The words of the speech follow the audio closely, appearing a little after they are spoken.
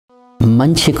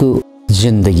मान्छेको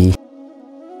जिन्दगी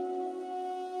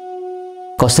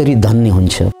कसरी धन्य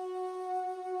हुन्छ,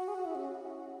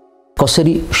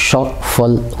 कसरी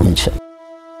सफल हुन्छ,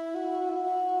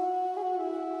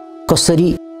 कसरी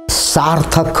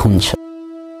सार्थक हुन्छ,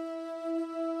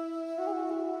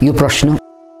 यो प्रश्न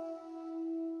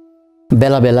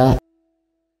बेला बेला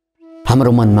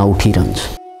हाम्रो मनमा उठिरहन्छ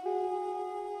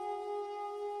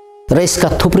र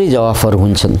यसका थुप्रै जवाफहरू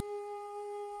हुन्छन्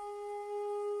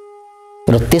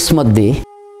र त्यसमध्ये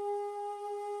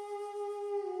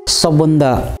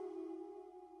सबभन्दा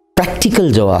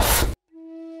प्र्याक्टिकल जवाफ,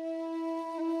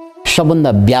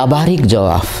 सबभन्दा व्यावहारिक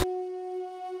जवाफ,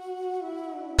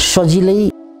 सजिलै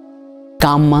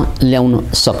काममा ल्याउन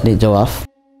सक्ने जवाफ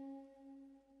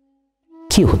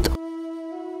के हो त?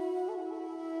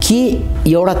 के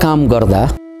एउटा काम गर्दा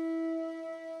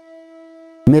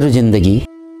मेरो जिन्दगी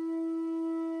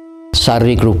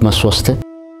शारीरिक रूपमा स्वस्थ,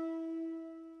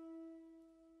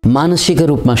 मानसिक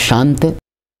रूपमा शान्त,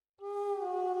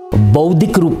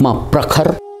 बौद्धिक रूपमा प्रखर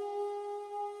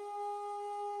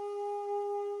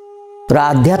र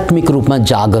आध्यात्मिक रूपमा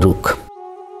जागरूक,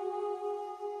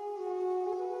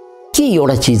 के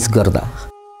एउटा चीज गर्दा,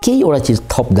 के एउटा चीज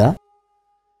थप्दा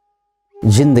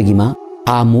जिन्दगीमा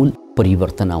आमूल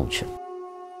परिवर्तन आउँछ?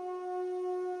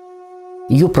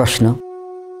 यो प्रश्न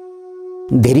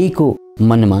धेरैको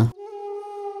मनमा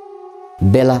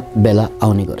बेला बेला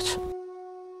आउने गर्छ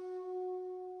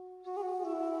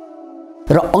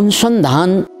र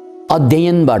अनुसन्धान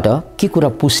अध्ययनबाट के कुरा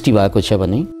पुष्टि भएको छ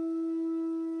भने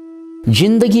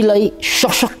जिन्दगीलाई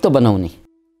सशक्त बनाउने,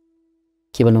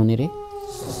 के बनाउने रे?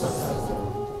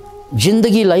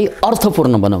 जिन्दगीलाई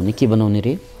अर्थपूर्ण बनाउने, के बनाउने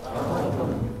रे?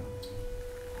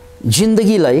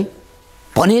 जिन्दगीलाई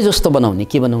भने जस्तो बनाउने,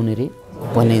 के बनाउने रे?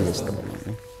 भने जस्तो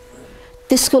बनाउने।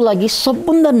 त्यसको लागि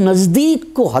सबभन्दा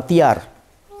नजदिकको हतियार,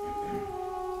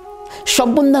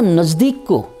 सबभन्दा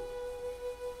नजदिकको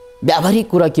व्यावहारिक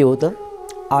कुरा के हो त?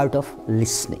 Art of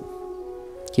listening.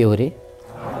 के हो रे?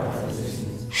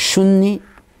 सुन्ने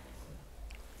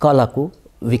कलाको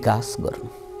विकास गर्नु।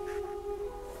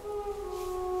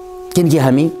 किनकि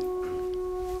हामी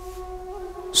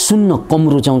सुन्न कम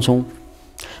रुचाउँछौँ,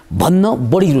 भन्न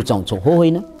बढी रुचाउँछौँ, हो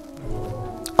होइन?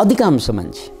 अधिकांश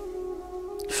मान्छे,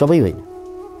 सबै होइन,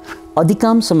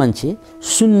 अधिकांश मान्छे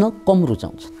सुन्न कम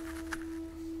रुचाउँछन्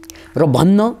र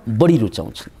भन्न बढी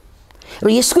रुचाउँछन् र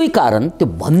यसकै कारण, त्यो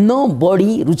भन्न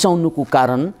बढी रुचाउनुको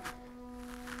कारण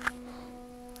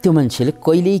त्यो मान्छेले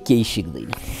कहिल्यै केही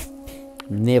सिक्दैन।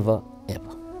 Never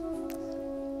ever.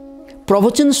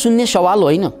 प्रवचन सुन्ने सवाल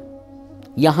होइन,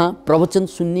 यहाँ प्रवचन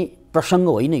सुन्ने प्रसङ्ग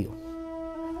होइन यो।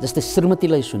 जस्तै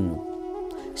श्रीमतीलाई सुन्नु,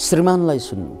 श्रीमानलाई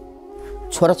सुन्नु,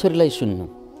 छोराछोरीलाई सुन्नु,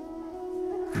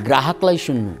 ग्राहकलाई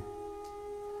सुन्नु,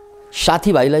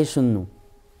 साथीभाइलाई सुन्नु,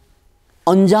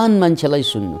 अन्जान मान्छेलाई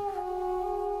सुन्नु।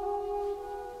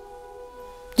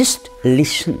 Just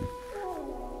listen.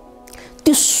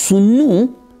 त्यो सुन्नु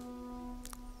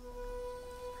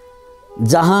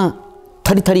जहाँ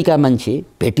थरी थरीका मान्छे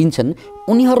भेटिन्छन्,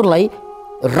 उनीहरूलाई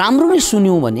राम्ररी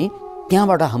सुन्यौँ भने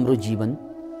त्यहाँबाट हाम्रो जीवन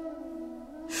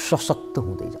सशक्त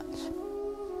हुँदै जान्छ।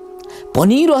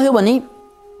 भनिरह्यो भने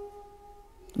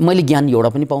मैले ज्ञान एउटा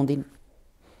पनि पाउँदिनँ,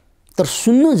 तर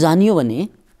सुन्न जानियो भने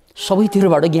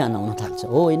सबैतिरबाट ज्ञान आउन थाल्छ,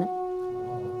 हो होइन?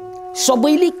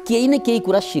 सबैले केही न केही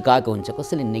कुरा सिकाएको हुन्छ।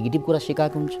 कसैले नेगेटिभ कुरा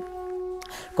सिकाएको हुन्छ,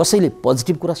 कसैले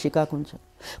पोजिटिभ कुरा सिकाएको हुन्छ,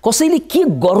 कसैले के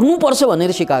गर्नुपर्छ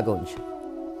भनेर सिकाएको हुन्छ,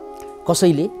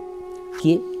 कसैले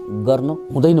के गर्न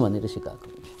हुँदैन भनेर सिकाएको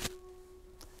हुन्छ।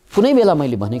 कुनै बेला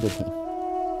मैले भनेको थिएँ,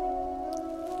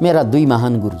 मेरा दुई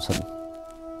महान गुरु छन्,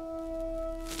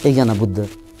 एकजना बुद्ध,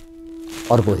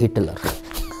 अर्को हिटलर।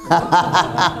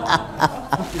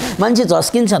 मान्छे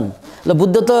झस्किन्छन्, ल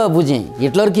बुद्ध त बुझेँ,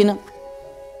 हिटलर किन?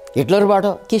 हिटलरबाट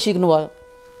के सिक्नुभयो?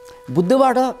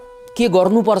 बुद्धबाट के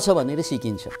गर्नुपर्छ भनेर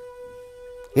सिकिन्छ,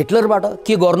 हिटलरबाट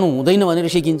के गर्नु हुँदैन भनेर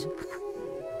सिकिन्छ।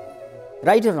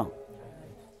 राइट र रङ?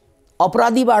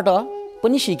 अपराधीबाट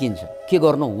पनि सिकिन्छ के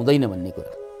गर्नु हुँदैन भन्ने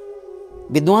कुरा,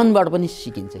 विद्वानबाट पनि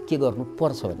सिकिन्छ के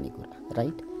गर्नुपर्छ भन्ने कुरा।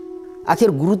 राइट?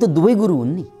 आखिर गुरु त दुवै गुरु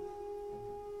हुन् नि।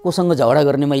 कोसँग झगडा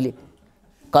गर्ने मैले?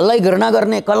 कसलाई घृणा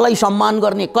गर्ने, कसलाई सम्मान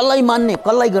गर्ने, कसलाई मान्ने,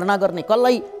 कसलाई घृणा गर्ने,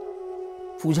 कसलाई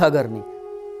पूजा गर्ने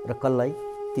र कसलाई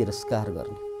तिरस्कार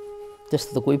गर्ने?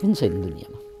 त्यस्तो त कोही पनि छैन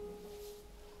दुनियाँमा।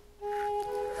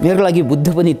 मेरो लागि बुद्ध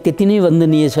पनि त्यति नै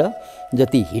वन्दनीय छ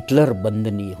जति हिटलर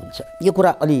वन्दनीय हुन्छ। यो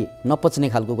कुरा अलि नपच्ने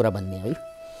खालको कुरा भन्ने है,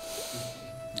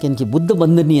 किनकि बुद्ध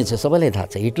वन्दनीय छ, सबैलाई थाहा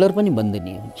छ। हिटलर पनि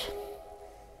वन्दनीय हुन्छ।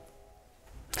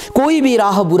 कोई भी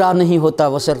राह बुरा नहीं होता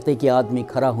बशर्ते कि आदमी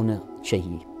खरा होना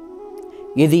चाहिए।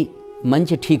 यदि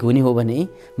मान्छे ठीक हुने हो भने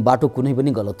बाटो कुनै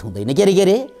पनि गलत हुँदैन। के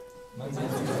रे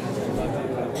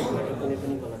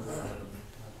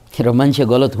र मान्छे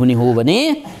गलत हुने हो भने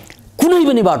कुनै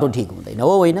पनि बाटो ठिक हुँदैन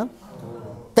हो होइन।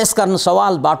 त्यसकारण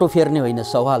सवाल बाटो फेर्ने होइन,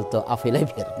 सवाल त आफैलाई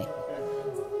फेर्ने,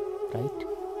 राइट।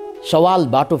 सवाल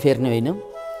बाटो फेर्ने होइन,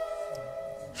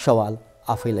 सवाल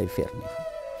आफैलाई फेर्ने।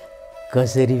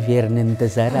 कसरी फेर्ने नि त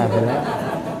सर आफैलाई?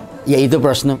 यही त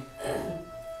प्रश्न।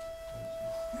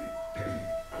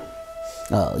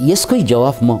 यसकै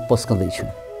जवाफ म पस्कँदैछु।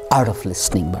 आर्ट अफ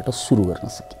लिसनिङबाट सुरु गर्न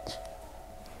सकिन्छ,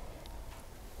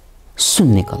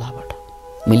 सुन्ने कलाबाट।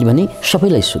 मैले भने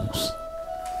सबैलाई सुन्नुहोस्,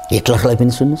 हिटलरलाई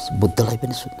पनि सुन्नुहोस्, बुद्धलाई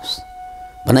पनि सुन्नुहोस्।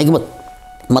 भनेको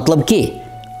मतलब के?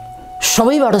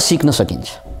 सबैबाट सिक्न सकिन्छ।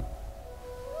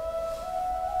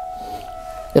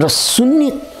 र सुन्ने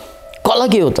कला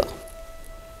के हो त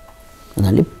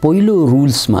भन्नाले पहिलो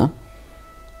रुल्समा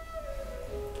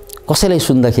कसैलाई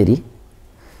सुन्दाखेरि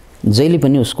जहिले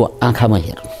पनि उसको आँखामा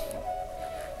हेर्नु।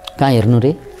 कहाँ हेर्नु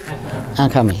रे?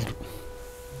 आँखामा हेर्नु।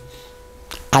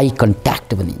 आई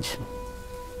कन्ट्याक्ट भनिन्छ।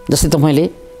 जस्तै तपाईँले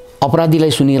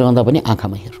अपराधीलाई सुनिरहँदा पनि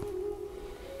आँखामा हेर्नु।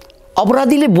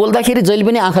 अपराधीले बोल्दाखेरि जहिले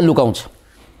पनि आँखा लुकाउँछ।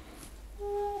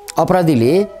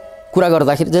 अपराधीले कुरा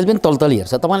गर्दाखेरि जहिले पनि तलतल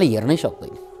हेर्छ, तपाईँले हेर्नै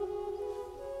सक्दैन।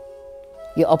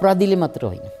 यो अपराधीले मात्र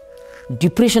होइन,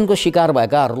 डिप्रेसनको शिकार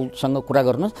भएकाहरूसँग कुरा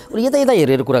गर्नुहोस्, उसले यता यता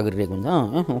हेरेर कुरा गरिरहेको हुन्छ।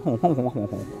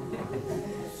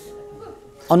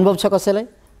 अनुभव छ कसैलाई?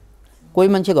 कोही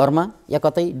मान्छे घरमा या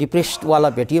कतै डिप्रेस्डवाला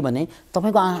भेटियो भने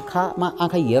तपाईँको आँखामा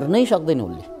आँखा हेर्नै सक्दैन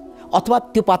उसले। अथवा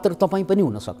त्यो पात्र तपाईँ पनि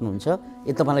हुन सक्नुहुन्छ।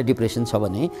 यदि तपाईँलाई डिप्रेसन छ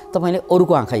भने तपाईँले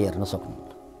अरूको आँखा हेर्न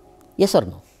सक्नुहुन्न। यस सर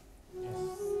नो?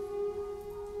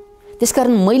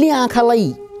 त्यसकारण मैले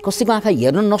आँखालाई, कसैको आँखा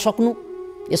हेर्न नसक्नु,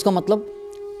 यसको मतलब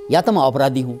या त म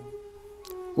अपराधी हुँ,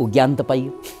 ऊ ज्ञान त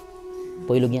पाइयो,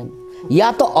 पहिलो ज्ञान। या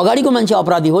त अगाडिको मान्छे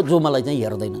अपराधी हो जो मलाई चाहिँ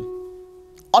हेर्दैनन्,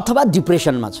 अथवा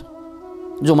डिप्रेसनमा छ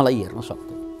जो मलाई हेर्न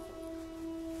सक्दैन।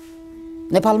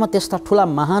 नेपालमा त्यस्ता ठुला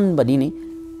महान भनिने,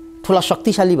 ठुला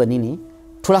शक्तिशाली भनिने,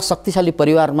 ठुला शक्तिशाली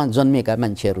परिवारमा जन्मेका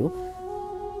मान्छेहरू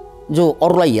जो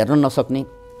अरूलाई हेर्न नसक्ने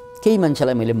केही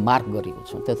मान्छेलाई मैले मार्क गरेको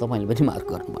छु। त्यो तपाईँले पनि मार्क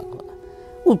गर्नुभएको होला।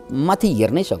 ऊ माथि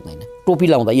हेर्नै सक्दैन। टोपी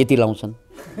लाउँदा यति लाउँछन्,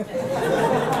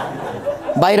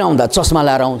 बाहिर आउँदा चस्मा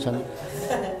लाएर आउँछन्।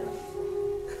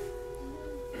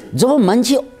 जब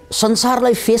मान्छे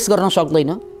संसारलाई फेस गर्न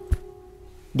सक्दैन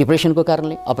डिप्रेसनको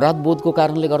कारणले, अपराध बोधको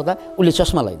कारणले गर्दा, उसले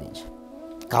चस्मा लगाइदिन्छ,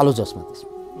 कालो चस्मा। त्यसमा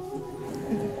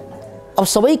अब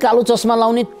सबै कालो चस्मा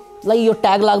लाउनेलाई यो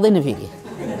ट्याग लाग्दैन फेरि,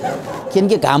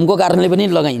 किनकि घामको कारणले पनि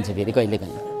लगाइन्छ फेरि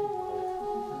कहिलेकाहीँ,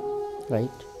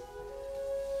 राइट।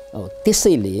 अब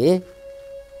त्यसैले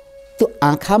त्यो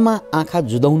आँखामा आँखा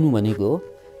जुदाउनु भनेको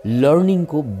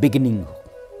लर्निङको बिगिनिङ हो।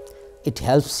 It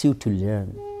helps you to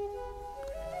learn.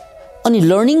 अनि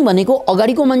लर्निङ भनेको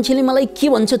अगाडिको मान्छेले मलाई के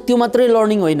भन्छ त्यो मात्रै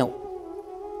लर्निङ होइन,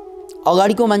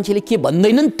 अगाडिको मान्छेले के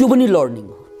भन्दैनन् त्यो पनि लर्निङ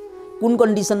हो। कुन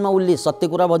कन्डिसनमा उसले सत्य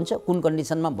कुरा भन्छ, कुन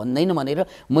कन्डिसनमा भन्दैन भनेर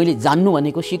मैले जान्नु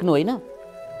भनेको सिक्नु होइन,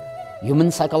 ह्युमन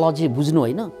साइकोलोजी बुझ्नु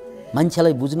होइन,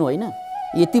 मान्छेलाई बुझ्नु होइन।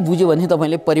 यति बुझ्यो भने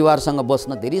तपाईँले परिवारसँग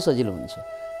बस्न धेरै सजिलो हुन्छ।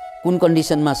 कुन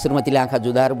कन्डिसनमा श्रीमतीले आँखा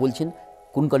जुदाएर बोल्छिन्,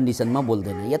 कुन कन्डिसनमा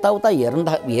बोल्दैन, यताउता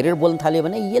हेरेर बोल्न थाल्यो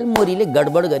भने येलमोरीले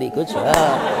गडबड गरेको छ,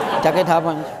 ठ्याक्कै थाहा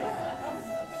पाइन्छ।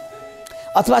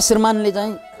 अथवा श्रीमानले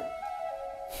चाहिँ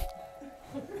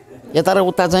यता र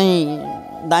उता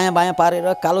चाहिँ दायाँ बायाँ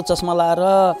पारेर कालो चस्मा लाएर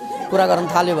कुरा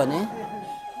गर्न थाल्यो भने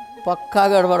पक्का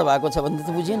गडबड भएको छ भने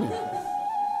त बुझ्यो नि।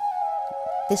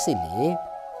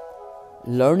 त्यसैले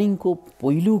लर्निङको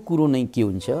पहिलो कुरो नै के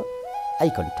हुन्छ? I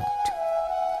contact.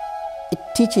 It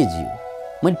टिचेज you.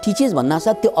 मैले टिचेज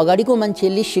भन्नासाथ त्यो अगाडिको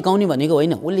मान्छेले सिकाउने भनेको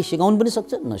होइन, उसले सिकाउनु पनि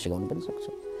सक्छ, नसिकाउनु पनि सक्छ।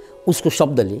 उसको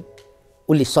शब्दले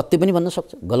उसले सत्य पनि भन्न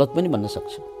सक्छ, गलत पनि भन्न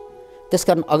सक्छ।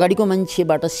 त्यसकारण अगाडिको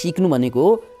मान्छेबाट सिक्नु भनेको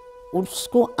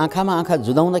उसको आँखामा आँखा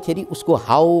जुदाउँदाखेरि उसको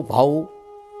हावभाव,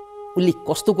 उसले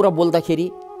कस्तो कुरा बोल्दाखेरि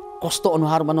कस्तो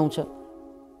अनुहार बनाउँछ,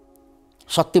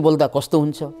 सत्य बोल्दा कस्तो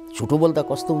हुन्छ, झुटो बोल्दा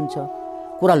कस्तो हुन्छ,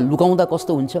 कुरा लुकाउँदा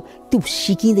कस्तो हुन्छ, त्यो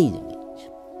सिकिँदै जान्छ।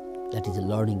 That is a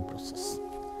learning process.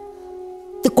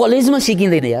 त्यो कलेजमा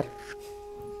सिकिँदैन यार।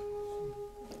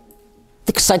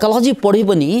 त्यो साइकोलोजी पढे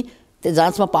पनि त्यो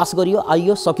जाँचमा पास गरियो,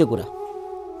 आइयो, सक्यो कुरा।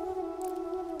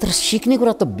 तर सिक्ने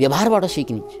कुरा त व्यवहारबाट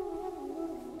सिकिन्छ,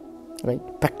 राइट,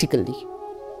 प्र्याक्टिकल्ली।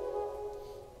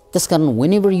 त्यसकारण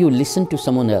when ever you listen to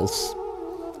someone else,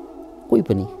 कोही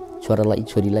पनि छोरालाई,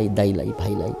 छोरीलाई, दाइलाई,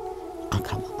 भाइलाई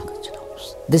आँखामा आँखा जुदाउनुहोस्।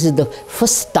 This is the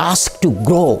first task to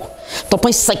grow.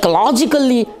 तपाईँ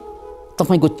साइकोलोजिकल्ली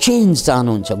तपाईँको चेन्ज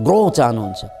चाहनुहुन्छ, ग्रो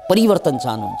चाहनुहुन्छ, परिवर्तन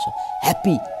चाहनुहुन्छ,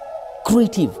 ह्याप्पी,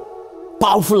 क्रिएटिभ,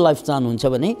 पावरफुल लाइफ चाहनुहुन्छ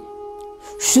भने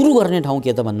सुरु गर्ने ठाउँ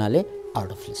के त भन्नाले art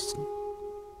of listening.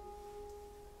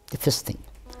 The first thing.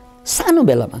 सानो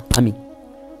बेलामा हामी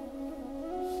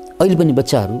अहिले पनि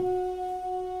बच्चाहरू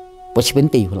पछि पनि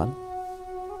त्यही होला।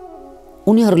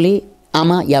 उनीहरूले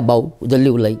आमा या बाउ जसले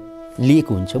उसलाई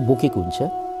लिएको हुन्छ बोकेको हुन्छ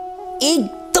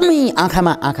एकदमै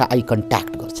आँखामा आँखा आई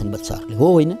कन्ट्याक्ट गर्छन् बच्चाहरूले, हो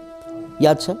होइन?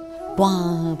 याद छ?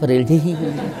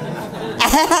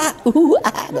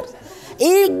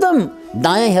 एकदम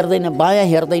दायाँ हेर्दैन बायाँ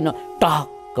हेर्दैन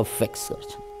टक्क फिक्स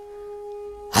गर्छ।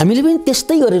 हामीले पनि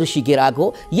त्यस्तै गरेर सिकेर आएको।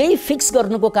 यही फिक्स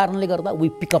गर्नुको कारणले गर्दा we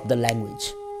pick up the language.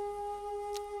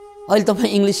 अहिले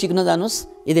तपाईँ इङ्ग्लिस सिक्न जानुहोस्,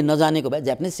 यदि नजानेको भए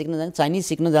जापानिज सिक्न जानुहोस्, चाइनिज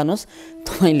सिक्न जानुहोस्,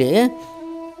 तपाईँले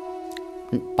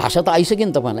भाषा त आइसक्यो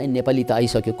नि तपाईँलाई, नेपाली त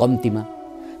आइसक्यो कम्तीमा,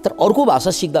 तर अर्को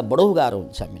भाषा सिक्दा बडो गाह्रो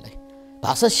हुन्छ हामीलाई।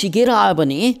 भाषा सिकेर आयो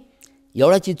भने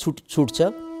एउटा चिज छुट्छ,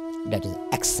 द्याट इज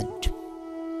एक्सेन्ट,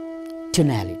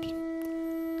 टोनालिटी।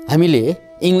 हामीले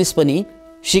इङ्ग्लिस पनि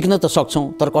सिक्न त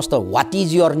सक्छौँ, तर कस्तो वाट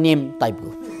इज योर नेम टाइपको,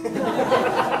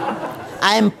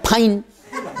 I am fine,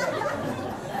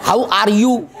 how are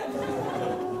you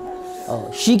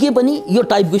सिके पनि यो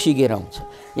टाइपको सिकेर आउँछ।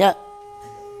 यहाँ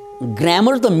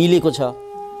ग्रामर त मिलेको छ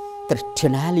तर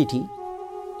टोनालिटी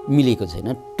मिलेको छैन,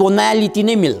 टोनालिटी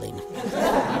नै मिल्दैन।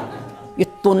 यो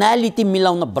टोनालिटी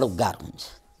मिलाउन बडो गाह्रो हुन्छ।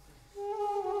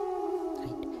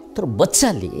 तर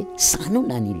बच्चाले, सानो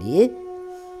नानीले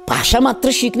भाषा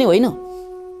मात्र सिक्ने होइन,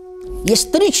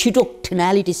 यस्तै छिटो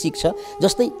टोनालिटी सिक्छ।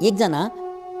 जस्तै एकजना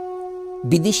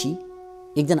विदेशी,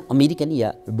 एकजना अमेरिकन या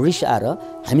ब्रिटिस आएर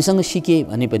हामीसँग सिके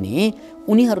भने पनि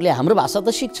उनीहरूले हाम्रो भाषा त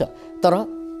सिक्छ तर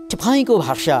तपाईँको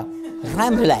भाषा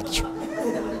राम्रो लाग्छ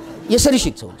यसरी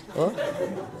सिक्छ उनीहरूले। हो,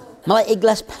 मलाई एक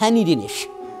ग्लास पानी दिनुहोस्,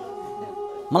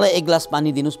 मलाई एक ग्लास पानी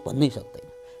दिनुहोस् भन्नै सक्दैन,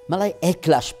 मलाई एक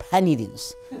ग्लास पानी दिनुहोस्।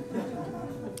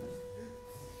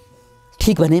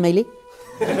 ठिक भने मैले?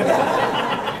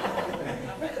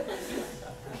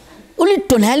 उसले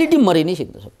टोनालिटी मरे नै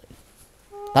सिक्न सक्दैन,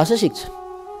 भाषा सिक्छ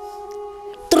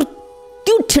तर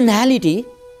त्यो टोनालिटी,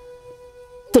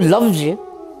 त्यो लफ्ज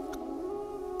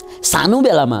सानो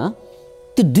बेलामा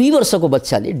त्यो 2 वर्षको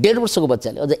बच्चाले, 1.5 वर्षको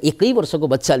बच्चाले, अझ 1 वर्षको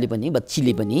बच्चाले पनि,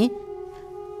 बच्चीले पनि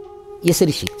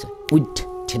यसरी सिक्छ विथ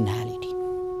टोनालिटी।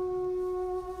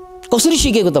 कसरी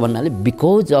सिकेको त भन्नाले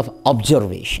बिकज अफ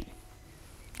अब्जर्भेसन।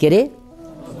 के अरे?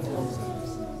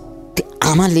 त्यो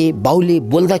आमाले बाउले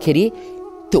बोल्दाखेरि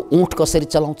त्यो ओठ कसरी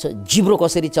चलाउँछ, जिब्रो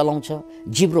कसरी चलाउँछ,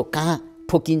 जिब्रो कहाँ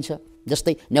ठोकिन्छ।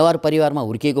 जस्तै नेवार परिवारमा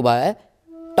हुर्किएको भए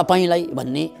तपाईँलाई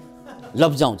भन्ने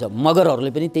लफ्ज आउँछ,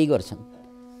 मगरहरूले पनि त्यही गर्छन्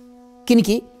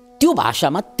किनकि त्यो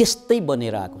भाषामा त्यस्तै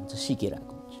बनेर आएको हुन्छ, सिकेर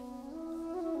आएको हुन्छ।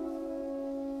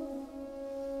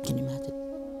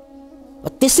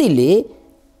 त्यसैले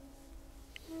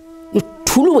यो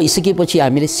ठुलो भइसकेपछि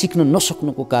हामीले सिक्न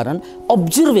नसक्नुको कारण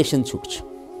अब्जर्भेसन छुट्छ।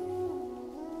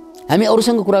 हामी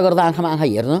अरूसँग कुरा गर्दा आँखामा आँखा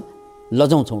हेर्न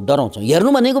लजाउँछौँ, डराउँछौँ। हेर्नु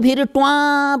भनेको फेरि ट्वा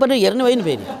पनि हेर्ने होइन,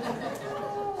 फेरि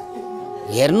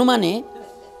हेर्नु माने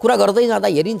कुरा गर्दै जाँदा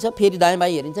हेरिन्छ, फेरि दायाँ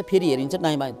बायाँ हेरिन्छ, फेरि हेरिन्छ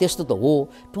दायाँ बायाँ, त्यस्तो त हो।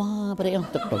 ट्वा परे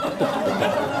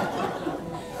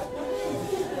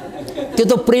त्यो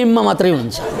त प्रेममा मात्रै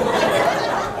हुन्छ।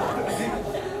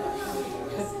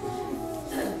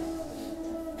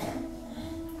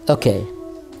 ओके,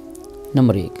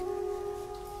 नम्बर 1,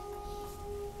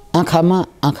 आँखामा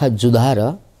आँखा जुधाएर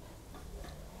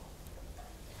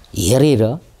हेरेर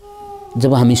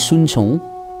जब हामी सुन्छौँ,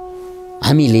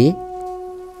 हामीले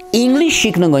इङ्ग्लिस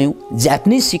सिक्न गयौँ,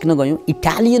 जापानिज सिक्न गयौँ,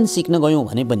 इटालियन सिक्न गयौँ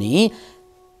भने पनि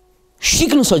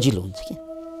सिक्नु सजिलो हुन्छ क्या,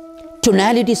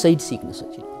 टोनालिटी सहित सिक्न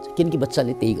सजिलो हुन्छ किनकि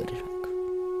बच्चाले त्यही गरेर आएको।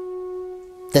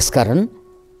 त्यसकारण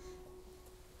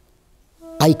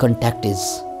I contact is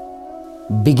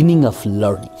beginning of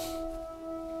learning.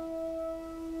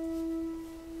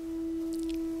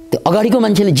 त्यो अगाडिको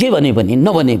मान्छेले जे भने पनि,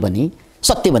 नभने पनि,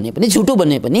 सत्य भने पनि, झुटो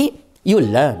भने पनि, you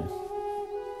learn,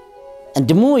 and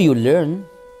the more you learn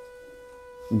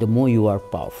the more you are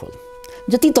powerful.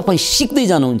 जति तपाईँ सिक्दै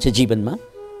जानुहुन्छ जीवनमा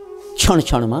क्षण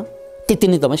क्षणमा त्यति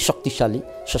नै तपाईँ शक्तिशाली,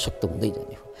 सशक्त हुँदै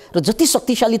जाने हो। र जति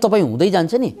शक्तिशाली तपाईँ हुँदै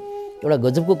जान्छ नि, एउटा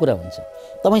गजबको कुरा हुन्छ।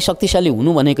 तपाईँ शक्तिशाली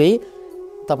हुनु भनेकै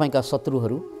तपाईँका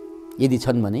शत्रुहरू यदि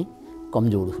छन् भने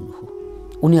कमजोर हुनु हो।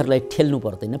 उनीहरूलाई ठेल्नु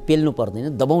पर्दैन, पेल्नु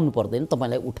पर्दैन, दबाउनु पर्दैन,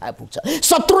 तपाईँलाई उठाए पुग्छ।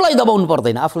 शत्रुलाई दबाउनु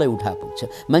पर्दैन, आफूलाई उठाए पुग्छ।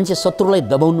 मान्छे शत्रुलाई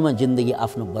दबाउनुमा जिन्दगी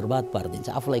आफ्नो बर्बाद पारिदिन्छ,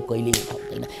 आफूलाई कहिल्यै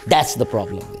उठाउँदैन। That's the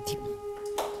problem with you.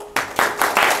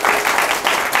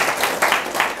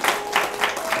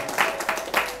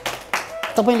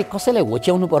 तपाईँले कसैलाई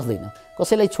होच्याउनु पर्दैन,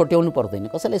 कसैलाई छोट्याउनु पर्दैन,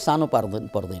 कसैलाई सानो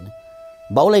पर्दैन,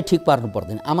 बाउलाई ठिक पार्नु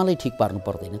पर्दैन, आमालाई ठिक पार्नु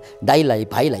पर्दैन, दाइलाई,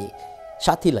 भाइलाई,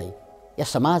 साथीलाई या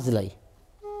समाजलाई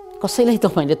कसैलाई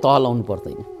तपाईँले तह लाउनु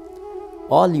पर्दैन।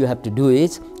 All you have to do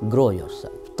is grow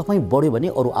yourself. तपाईँ बढ्यो भने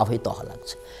अरू आफै तह लाग्छ।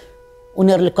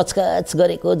 उनीहरूले कचकच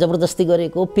गरेको, जबरजस्ती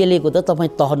गरेको, पेलेको त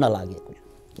तपाईँ तह नलागेको,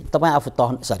 तपाईँ आफू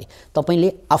तपाईँले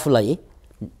आफूलाई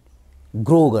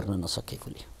ग्रो गर्न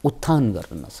नसकेकोले, उत्थान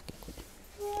गर्न नसकेकोले।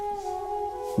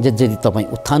 जति तपाईँ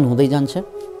उत्थान हुँदै जान्छ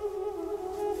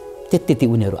त्यति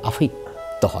उनीहरू आफै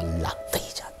तह लाग्दै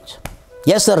जान्छ।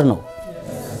 यस or no?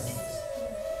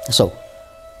 So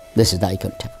this is the I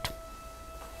contact.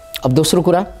 अब दोस्रो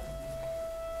कुरा,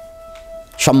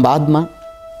 संवादमा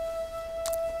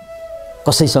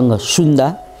कसैसँग सुन्दा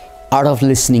आर्ट अफ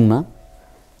लिसनिङमा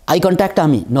आई कन्ट्याक्ट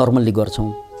हामी नर्मल्ली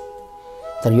गर्छौँ,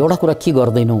 तर एउटा कुरा के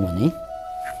गर्दैनौँ भने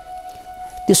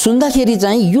त्यो सुन्दाखेरि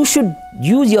चाहिँ you should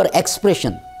use your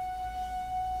expression.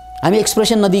 हामी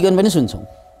एक्सप्रेसन नदिइकन पनि सुन्छौँ।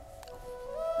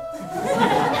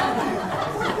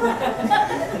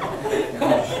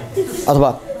 अथवा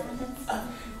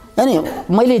अनि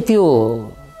मैले त्यो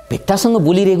भिट्टासँग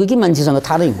बोलिरहेको कि मान्छेसँग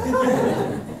थाहा नै हुँदैन।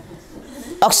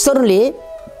 अक्सरले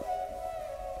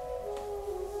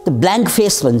त्यो ब्ल्याङ्क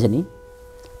फेस भन्छ नि,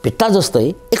 भिट्टा जस्तै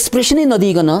एक्सप्रेसनै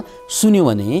नदिइकन सुन्यो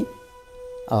भने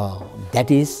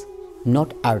that is not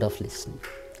art of listening.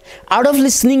 Art of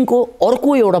लिसनिङको अर्को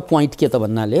एउटा पोइन्ट के त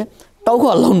भन्नाले टाउको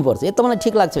हल्लाउनु पर्छ। ए तपाईँलाई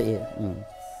ठिक लाग्छ, ए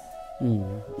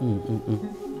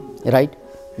राइट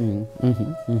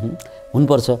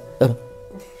हुनुपर्छ।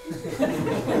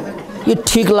 यो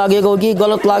ठिक लागेको हो कि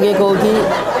गलत लागेको हो कि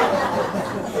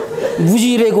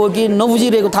बुझिरहेको हो कि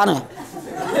नबुझिरहेको थाहा न।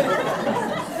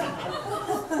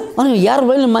 अनि यार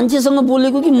मैले मान्छेसँग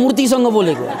बोलेको कि मूर्तिसँग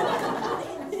बोलेको?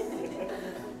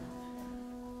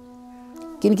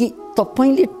 किनकि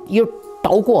तपाईँले यो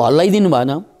टाउको हल्लाइदिनु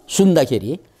भएन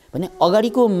सुन्दाखेरि भने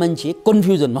अगाडिको मान्छे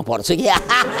कन्फ्युजनमा पर्छ कि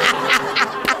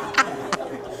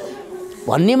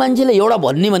भन्ने मान्छेले एउटा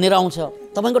भन्ने भनेर आउँछ,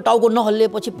 तपाईँको टाउको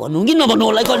नहल्लिएपछि भनौँ कि नभनौँ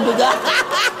होला कन्फ्युज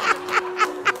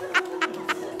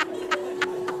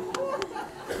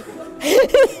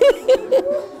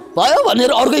भयो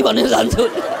भनेर अर्कै भनेर जान्छु।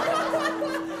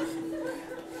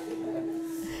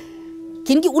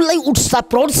 किनकि उसलाई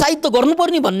प्रोत्साहित त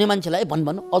गर्नुपर्ने भन्ने मान्छेलाई भन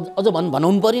अझ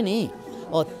भनाउनु पऱ्यो नि।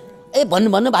 ए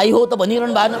भन भाइ हो त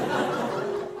भनिरहनु भएन।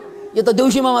 यो त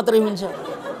देउसीमा मात्रै हुन्छ।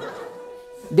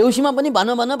 देउसीमा पनि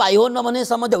भन भाइ हो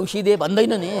नभनेसम्म देउसी दे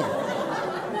भन्दैन नि।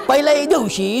 पहिल्यै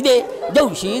देउसी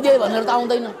दे भनेर त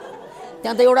आउँदैन।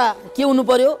 त्यहाँ त एउटा के हुनु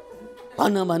पर्यो,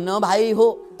 भन भाइ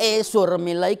हो ए स्वर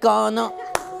मिलाइकन,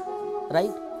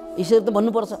 राइट? यसरी त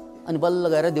भन्नुपर्छ। अनि बल्ल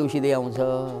गएर देउसी दे आउँछ।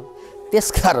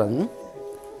 त्यसकारण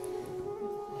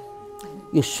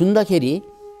यो सुन्दाखेरि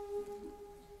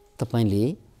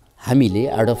हामीले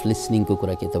आर्ट अफ लिसनिङको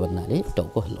कुरा के त भन्नाले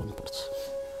टाउको हल्लाउनु पर्छ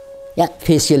या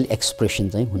फेसियल एक्सप्रेसन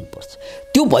चाहिँ हुनुपर्छ।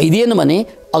 त्यो भइदिएन भने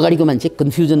अगाडिको मान्छे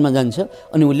कन्फ्युजनमा जान्छ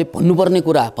अनि उसले भन्नुपर्ने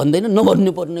कुरा भन्दैन,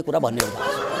 नभन्नुपर्ने कुरा भनेर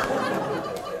जान्छ।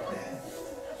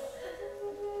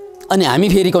 अनि हामी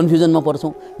फेरि कन्फ्युजनमा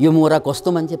पर्छौँ। यो मोरा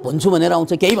कस्तो मान्छे, भन्छु भनेर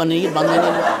आउँछ, केही भन्दैन।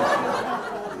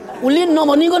 उसले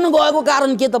नभनिकन गएको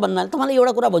कारण के त भन्नाले तपाईँले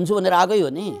एउटा कुरा भन्छु भनेर आएकै हो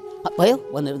नि, भयो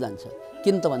भनेर जान्छ।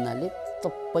 किन त भन्नाले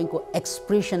तपाईँको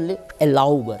एक्सप्रेसनले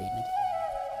एलाउ गरेन,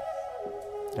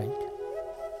 right?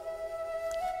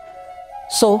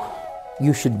 So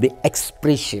you should be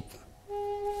expressive.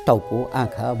 टाउको,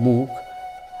 आँखा, मुख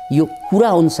यो कुरा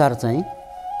अनुसार चाहिँ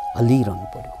हल्लिरहनु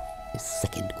पर्यो।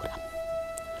 सेकेन्ड कुरा।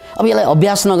 अब यसलाई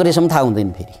अभ्यास नगरेसम्म थाहा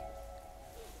हुँदैन, फेरि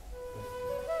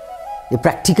यो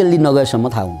प्र्याक्टिकल्ली नगएसम्म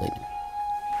थाहा हुँदैन।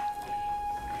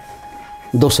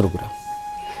 दोस्रो कुरा।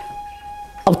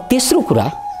 अब तेस्रो कुरा,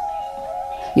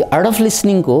 यो आर्ट अफ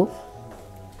लिसनिङको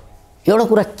एउटा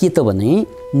कुरा के त भने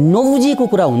नबुझेको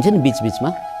कुरा हुन्छ नि बिचबिचमा,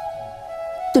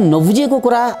 त्यो नबुझेको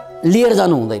कुरा लिएर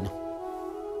जानु हुँदैन।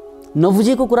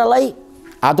 नबुझेको कुरालाई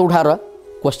हात उठाएर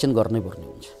क्वेसन गर्नै पर्ने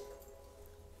हुन्छ।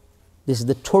 This is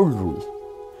the third rule.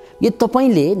 यो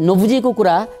तपाईँले नबुझेको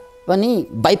कुरा पनि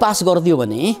बाइपास गरिदियो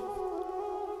भने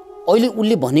अहिले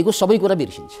उसले भनेको सबै कुरा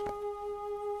बिर्सिन्छ।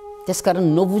 त्यसकारण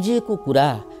नबुझेको कुरा,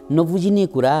 नबुझिने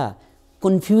कुरा,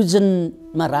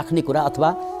 कन्फ्युजनमा राख्ने कुरा अथवा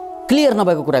क्लियर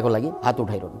नभएको कुराको लागि हात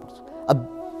उठाइरहनुपर्छ। अब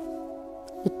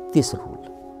तेस्रो रुल।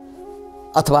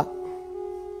 अथवा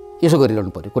यसो गरिरहनु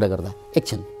पर्यो कुरा गर्दा,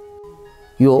 एकछिन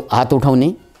यो हात उठाउने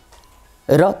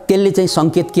र त्यसले चाहिँ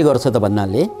सङ्केत के गर्छ त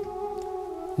भन्नाले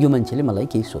यो मान्छेले मलाई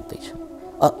केही सोध्दैछ,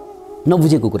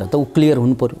 नबुझेको कुरा त ऊ क्लियर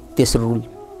हुनु पर्यो। तेस्रो रुल।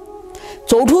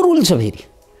 चौथो रुल छ फेरि,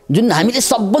 जुन हामीले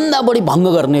सबभन्दा बढी भङ्ग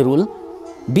गर्ने रुल।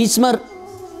 बिचमा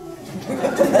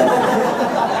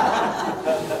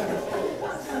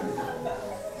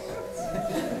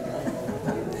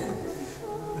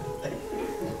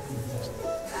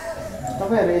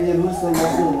तपाईँहरू यदि रुल्समा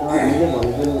हामीले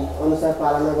भनेको अनुसार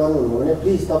पालना गर्नुहुन्न भने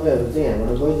प्लिज तपाईँहरू चाहिँ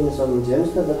हामीबाट गइदिनु सक्नुहुन्छ।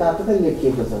 हेर्नुहोस् न, जताततै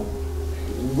लेखिएको छ।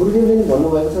 गुरुदेवले पनि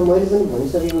भन्नुभएको छ, मैले पनि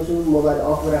भनिसकेको छु मोबाइल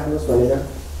अफ राख्नुहोस् भनेर।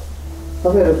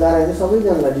 तपाईँहरू कारण चाहिँ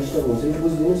सबैजनालाई डिस्टर्ब हुन्छ,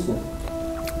 बुझिदिनुहोस् न।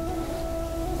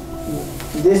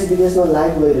 देश विदेशमा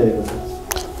लाइभ भइरहेको छ,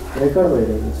 रेकर्ड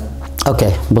भइरहेको छ। ओके,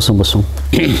 बसौँ।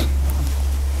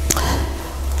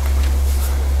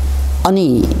 अनि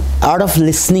आर्ट अफ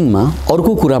लिसनिङमा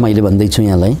अर्को कुरा मैले भन्दैछु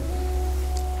यहाँलाई।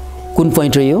 कुन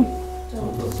पोइन्ट रह्यो?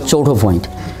 चौथो पोइन्ट,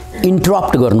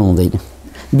 इन्टरप्ट गर्नु हुँदैन।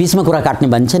 बिचमा कुरा काट्ने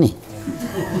भन्छ नि,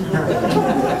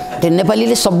 त्यो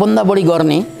नेपालीले सबभन्दा बढी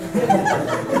गर्ने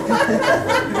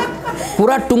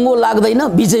कुरा टुङ्गो लाग्दैन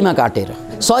बिचैमा काटेर,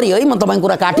 सरी है म तपाईँको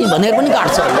कुरा काटेँ भनेर पनि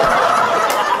काट्छ।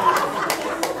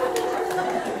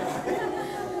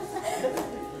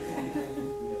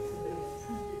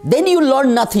 Then you learn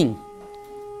nothing.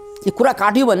 यो कुरा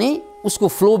काट्यो भने उसको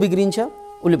फ्लो बिग्रिन्छ,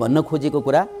 उसले भन्न खोजेको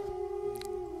कुरा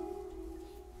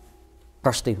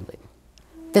प्रष्टै हुँदैन।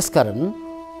 त्यसकारण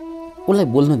उसलाई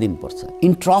बोल्न दिनुपर्छ,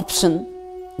 इन्टरप्सन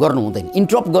गर्नु हुँदैन।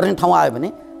 इन्टरप्ट गर्ने ठाउँ आयो भने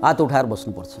हात उठाएर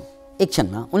बस्नुपर्छ।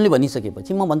 एकछिनमा उनले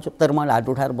भनिसकेपछि म भन्छु तर मैले हात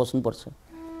उठाएर बस्नुपर्छ।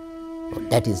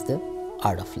 That is the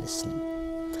art of listening.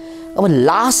 अब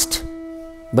लास्ट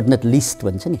बट नट लिस्ट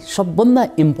भन्छ नि, सबभन्दा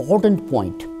इम्पोर्टेन्ट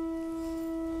पोइन्ट,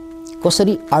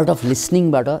 कसरी आर्ट अफ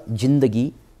लिसनिङबाट जिन्दगी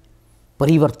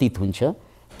परिवर्तित हुन्छ,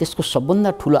 त्यसको सबभन्दा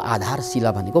ठुलो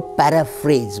आधारशिला भनेको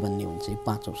प्याराफ्रेज भन्ने हुन्छ।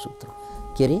 पाँचौँ सूत्र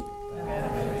के अरे?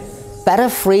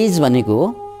 प्याराफ्रेज भनेको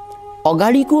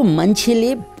अगाडिको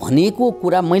मान्छेले भनेको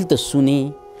कुरा मैले त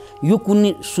सुने, यो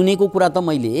सुनेको कुरा त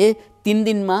मैले 3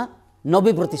 दिनमा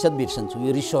 90% बिर्सन्छु।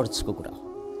 यो रिसर्चको कुरा हो।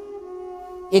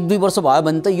 1-2 वर्ष भयो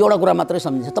भने त एउटा कुरा मात्रै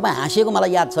सम्झिन्छ। तपाईँ हाँसेको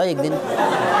मलाई याद छ एक दिन,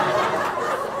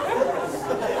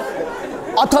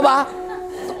 अथवा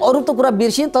अरू त कुरा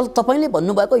बिर्सिएँ तर तपाईँले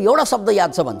भन्नुभएको एउटा शब्द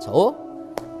याद छ भन्छ हो,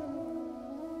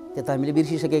 त्यो त हामीले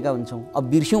बिर्सिसकेका हुन्छौँ। अब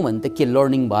बिर्स्यौँ भने त के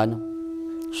लर्निङ भएन,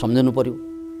 सम्झनु पर्यो।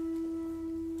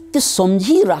 त्यो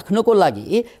सम्झिराख्नको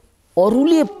लागि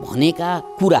अरूले भनेका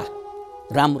कुरा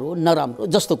राम्रो नराम्रो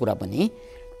जस्तो कुरा पनि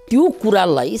त्यो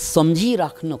कुरालाई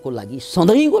सम्झिराख्नको लागि,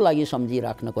 सधैँको लागि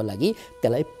सम्झिराख्नको लागि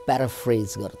त्यसलाई प्याराफ्रेज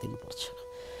गरिदिनुपर्छ।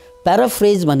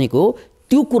 प्याराफ्रेज भनेको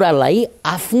त्यो कुरालाई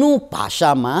आफ्नो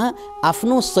भाषामा,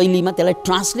 आफ्नो शैलीमा त्यसलाई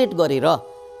ट्रान्सलेट गरेर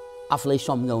आफूलाई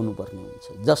सम्झाउनु पर्ने हुन्छ।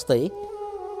 जस्तै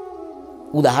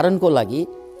उदाहरणको लागि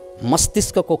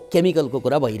मस्तिष्कको केमिकलको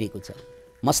कुरा भइरहेको छ।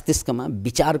 मस्तिष्कमा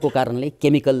विचारको कारणले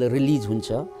केमिकल रिलिज हुन्छ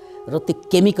र त्यो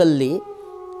केमिकलले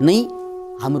नै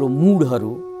हाम्रो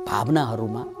मुडहरू,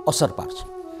 भावनाहरूमा असर पार्छ।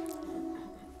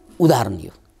 उदाहरण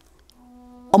यो,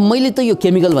 अब मैले त यो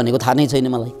केमिकल भनेको थाहा नै छैन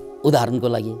मलाई उदाहरणको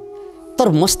लागि, तर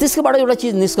मस्तिष्कबाट एउटा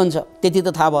चिज निस्कन्छ त्यति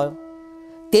त थाहा भयो।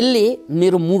 त्यसले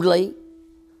मेरो मुडलाई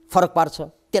फरक पार्छ,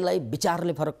 त्यसलाई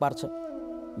विचारले फरक पार्छ।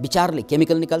 विचारले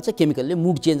केमिकल निकाल्छ, केमिकलले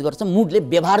मुड चेन्ज गर्छ, मुडले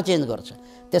व्यवहार चेन्ज गर्छ।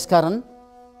 त्यसकारण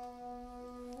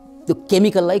त्यो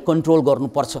केमिकललाई कन्ट्रोल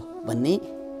गर्नुपर्छ भन्ने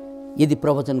यदि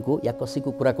प्रवचनको या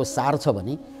कसैको कुराको सार छ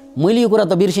भने, मैले यो कुरा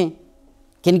त बिर्सेँ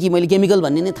किनकि मैले केमिकल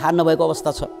भन्ने नै थाहा नभएको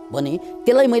अवस्था छ भने,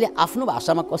 त्यसलाई मैले आफ्नो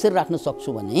भाषामा कसरी राख्न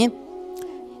सक्छु भने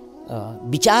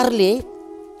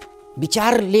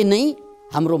विचारले नै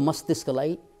हाम्रो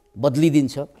मस्तिष्कलाई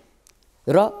बदलिदिन्छ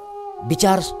र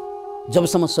विचार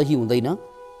जबसम्म सही हुँदैन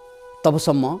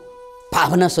तबसम्म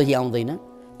भावना सही आउँदैन,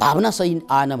 भावना सही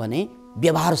आएन भने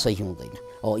व्यवहार सही हुँदैन।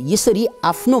 यसरी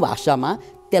आफ्नो भाषामा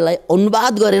त्यसलाई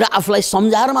अनुवाद गरेर आफूलाई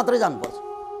सम्झाएर मात्रै जानुपर्छ।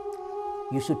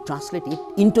 You should translate it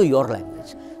into your language.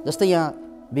 जस्तै यहाँ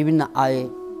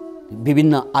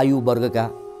विभिन्न आयु वर्गका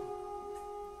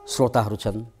श्रोताहरू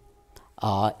छन्,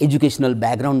 एजुकेसनल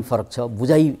ब्याकग्राउन्ड फरक छ,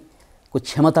 बुझाइको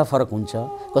क्षमता फरक हुन्छ,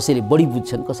 कसैले बढी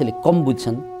बुझ्छन्, कसैले कम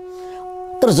बुझ्छन्।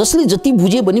 तर जसले जति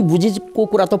बुझ्यो भने बुझेको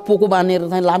कुरा त पोको बाँधेर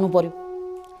चाहिँ लानु पर्यो।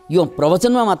 यो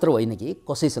प्रवचनमा मात्र होइन कि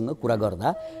कसैसँग कुरा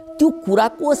गर्दा त्यो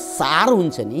कुराको सार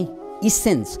हुन्छ नि,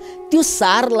 इसेन्स, त्यो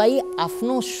सारलाई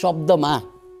आफ्नो शब्दमा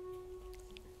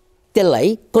त्यसलाई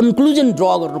कन्क्लुजन ड्र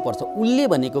गर्नुपर्छ। उसले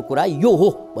भनेको कुरा यो हो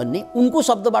भन्ने उनको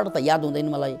शब्दबाट त याद हुँदैन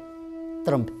मलाई,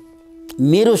 तर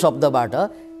मेरो शब्दबाट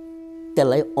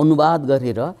त्यसलाई अनुवाद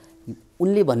गरेर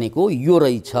उनले भनेको यो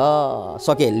रहेछ,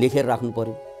 सके लेखेर राख्नु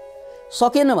पर्यो,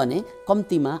 सकेन भने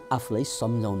कम्तीमा आफूलाई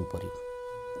सम्झाउनु पर्यो।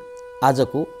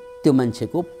 आजको त्यो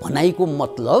मान्छेको भनाइको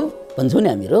मतलब भन्छौँ नि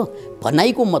हामीहरू,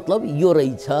 भनाइको मतलब यो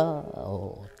रहेछ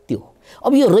त्यो।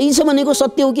 अब यो रहेछ भनेको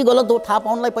सत्य हो कि गलत हो थाहा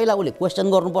पाउनलाई पहिला उसले क्वेसन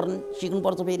गर्नुपर्ने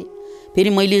सिक्नुपर्छ। फेरि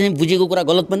मैले चाहिँ बुझेको कुरा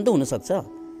गलत पनि त हुनसक्छ,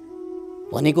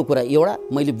 भनेको कुरा एउटा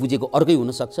मैले बुझेको अर्कै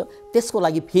हुनसक्छ। त्यसको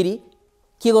लागि फेरि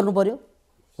के गर्नु पर्यो?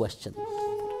 क्वेसन।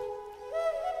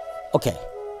 ओके,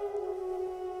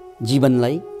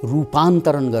 जीवनलाई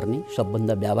रूपान्तरण गर्ने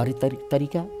सबभन्दा व्यावहारिक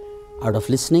तरिका आर्ट अफ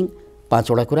लिसनिङ। 5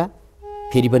 वटा कुरा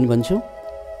फेरि पनि भन्छु।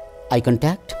 आई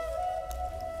कन्ट्याक्ट,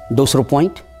 दोस्रो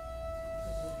पोइन्ट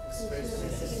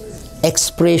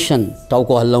एक्सप्रेसन,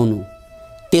 टाउको हल्लाउनु।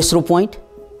 तेस्रो पोइन्ट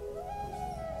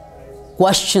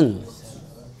क्वेसन,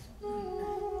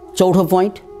 चौथो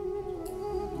पोइन्ट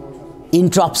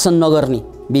इन्टरप्सन नगर्ने,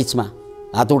 बिचमा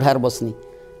हात उठाएर बस्ने,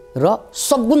 र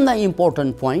सबभन्दा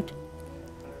इम्पोर्टेन्ट पोइन्ट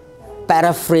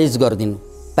प्याराफ्रेज गरिदिनु।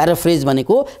 प्याराफ्रेज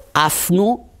भनेको आफ्नो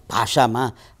भाषामा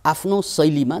आफ्नो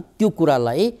शैलीमा त्यो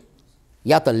कुरालाई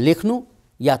या त लेख्नु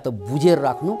या त बुझेर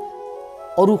राख्नु।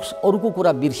 अरूको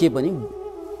कुरा बिर्सिए पनि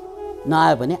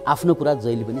नआए भने आफ्नो कुरा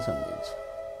जहिले पनि सम्झिन्छ।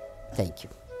 Thank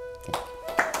you.